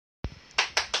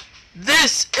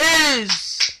This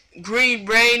is Green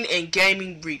Rain and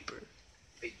Gaming Reaper.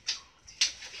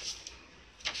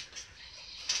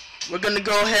 We're gonna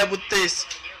go ahead with this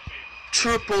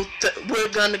we're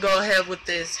gonna go ahead with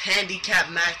this handicap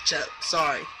matchup.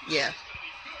 Sorry, yeah.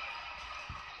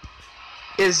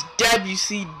 It's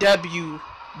WCW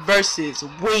versus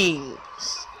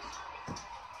wingz.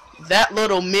 That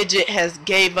little midget has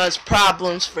gave us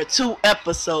problems for 2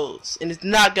 episodes, and it's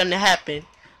not gonna happen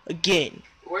again.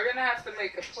 We're gonna have to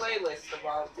make a playlist of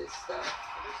all of this stuff.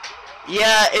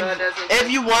 Yeah, if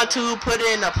you want to put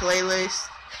in a playlist.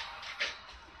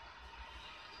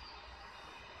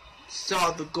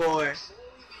 Saw the gore.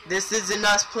 This isn't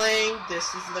us playing,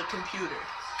 this is the computer.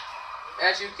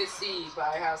 As you can see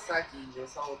by how sucky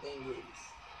this whole thing is.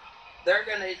 They're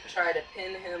gonna try to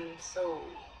pin him so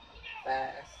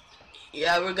fast.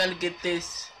 Yeah, we're gonna get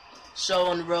this show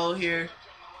on the road here.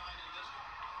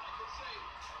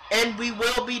 And we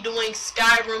will be doing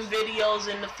Skyrim videos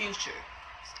in the future.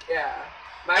 Yeah.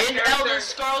 And Elder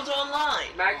Scrolls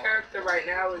Online. My character right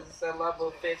now is a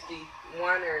level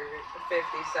 51 or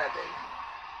 57.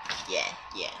 Yeah.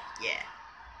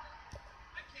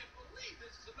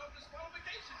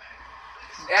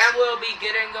 And we'll be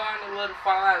getting on a little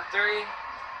Fallout 3.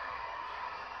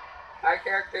 My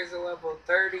character's a level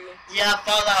 30. Yeah,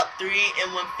 Fallout 3.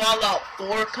 And when Fallout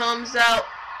 4 comes out,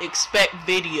 expect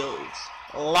videos.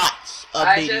 Lots of videos.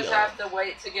 I just have to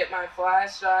wait to get my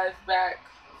flash drive back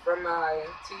from my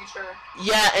teacher.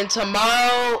 Yeah, and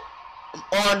tomorrow,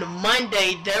 on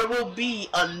Monday, there will be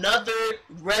another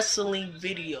wrestling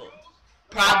video.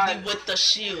 Probably with the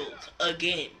Shield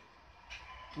again.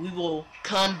 We will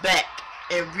come back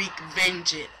and wreak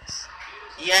vengeance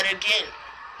yet again.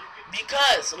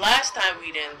 Because last time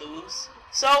we didn't lose,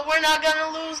 so we're not gonna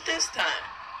lose this time.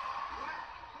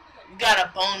 We got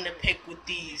a bone to pick with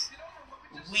these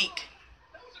weak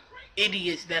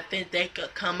idiots that think they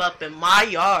could come up in my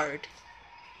yard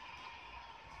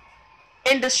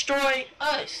and destroy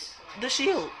us, the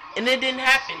Shield. And it didn't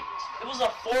happen. It was a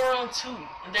 4-on-2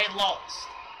 and they lost.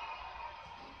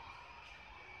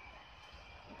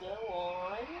 Go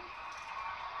on.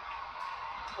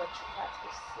 What you have to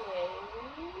say?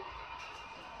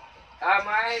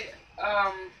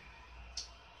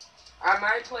 I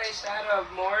might play Shadow of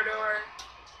Mordor.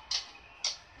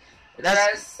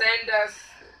 Just send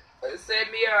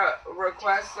me a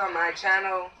request on my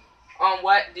channel on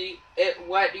what do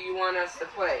you want us to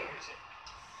play.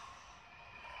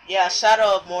 Yeah,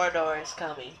 Shadow of Mordor is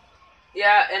coming.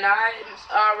 Yeah, and I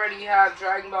already have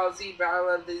Dragon Ball Z Battle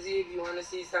of the Z if you want to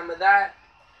see some of that.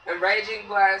 And Raging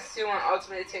Blast 2 on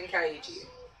Ultimate Tenkaichi.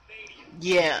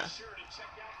 Yeah.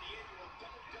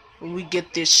 When we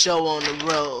get this show on the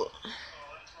road.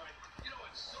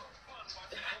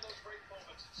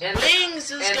 wingz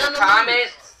is in gonna the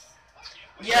comments.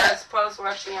 Yeah. Just post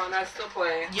what you want us to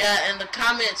play. Yeah, in the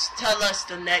comments, tell us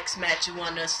the next match you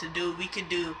want us to do. We could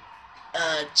do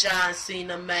a John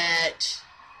Cena match.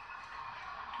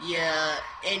 Yeah,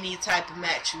 any type of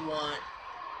match you want.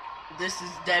 This is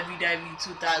WWE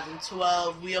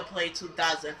 2012. We'll play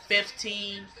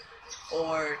 2015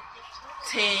 or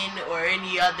 10 or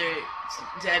any other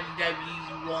WWE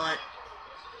you want.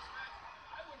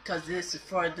 Because this is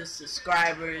for the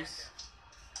subscribers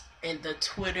and the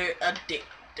Twitter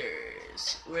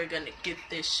addictors. We're going to get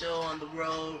this show on the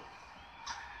road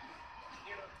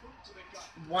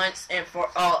once and for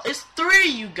all. It's 3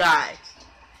 you guys.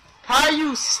 How are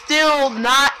you still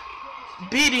not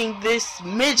beating this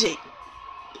midget?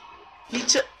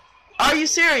 Are you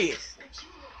serious?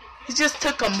 He just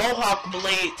took a mohawk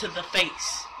blade to the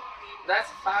face. That's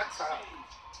a fox hawk.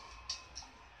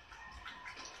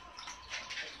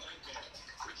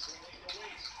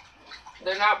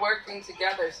 They're not working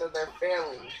together, so they're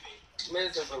failing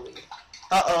miserably.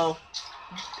 Uh-oh.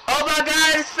 Oh my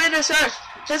god, his finisher!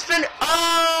 His finisher!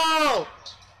 Oh!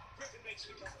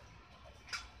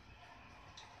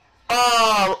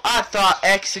 Oh, I thought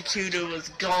Executor was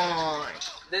gone.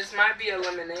 This might be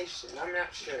elimination. I'm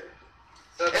not sure.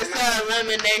 So it's an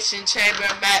elimination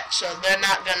chamber match, so they're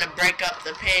not going to break up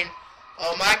the pin.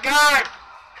 Oh my god!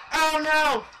 Oh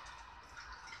no!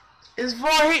 It's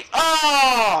Voorhees.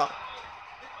 Oh!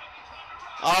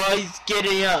 Oh, he's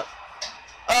getting up.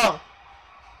 Oh.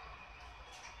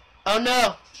 Oh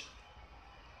no.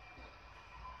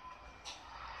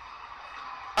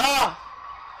 Oh.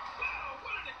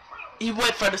 He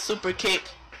went for the super kick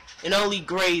and only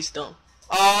grazed him.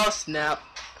 Oh snap.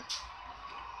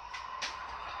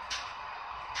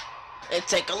 And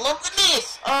take a look at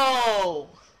this. Oh.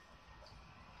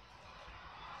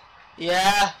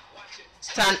 Yeah.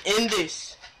 It's time to end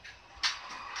this.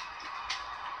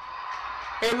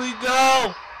 Here we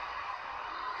go.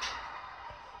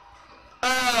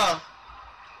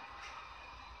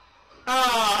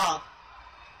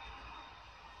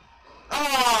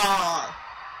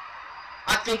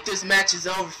 I think this match is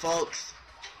over, folks.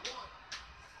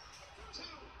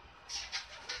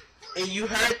 And you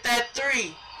heard that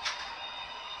 3.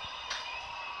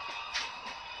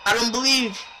 I don't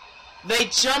believe they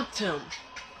jumped him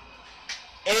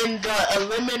in the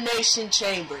Elimination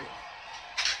Chamber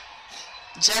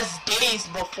just days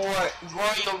before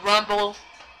Royal Rumble,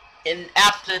 and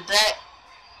after that,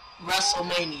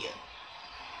 WrestleMania.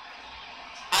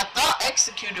 I thought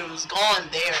Executor was gone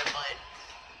there, but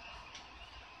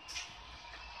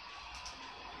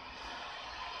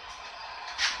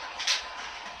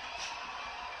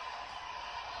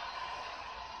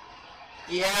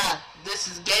yeah, this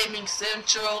is Gaming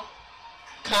Central.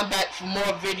 Come back for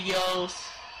more videos.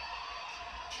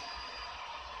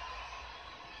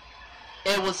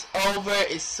 It was over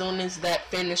as soon as that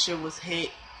finisher was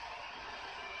hit.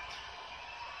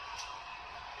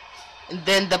 And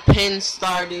then the pin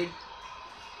started,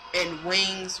 and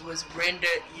wingz was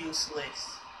rendered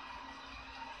useless.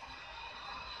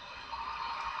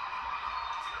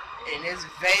 And it's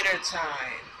Vader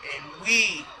time,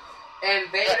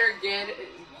 and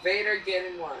Vader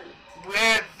getting one.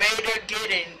 We're Vader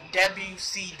getting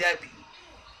WCW.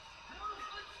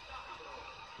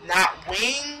 Not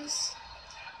wingz,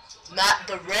 not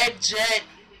the Red Jet,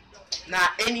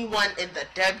 not anyone in the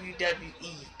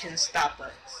WWE can stop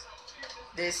us.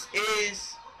 This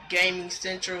is Gaming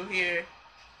Central here.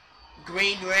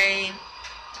 Green Rain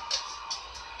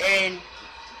and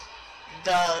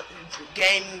the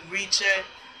Gaming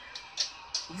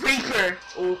Reaper.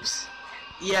 Oops.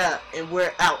 Yeah, and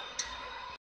we're out.